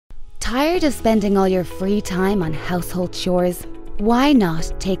Tired of spending all your free time on household chores? Why not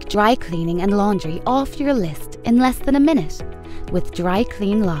take dry cleaning and laundry off your list in less than a minute with Dry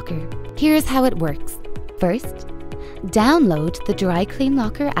Clean Locker? Here's how it works. First, download the Dry Clean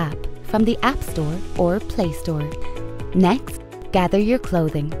Locker app from the App Store or Play Store. Next, gather your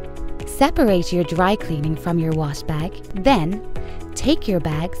clothing. Separate your dry cleaning from your wash bag. Then, take your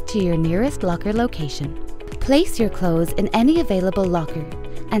bags to your nearest locker location. Place your clothes in any available locker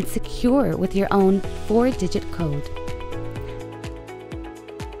and secure with your own 4-digit code.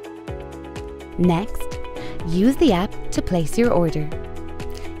 Next, use the app to place your order.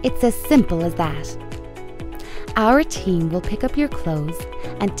 It's as simple as that. Our team will pick up your clothes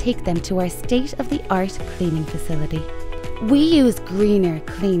and take them to our state-of-the-art cleaning facility. We use greener,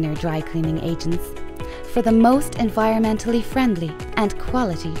 cleaner dry cleaning agents for the most environmentally friendly and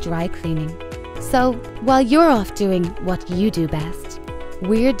quality dry cleaning. So, while you're off doing what you do best,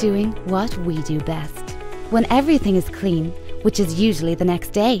 we're doing what we do best. When everything is clean, which is usually the next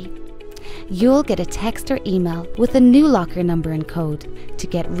day, you'll get a text or email with a new locker number and code to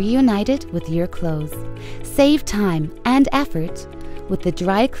get reunited with your clothes. Save time and effort with the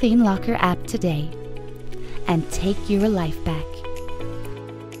Dry Clean Locker app today and take your life back.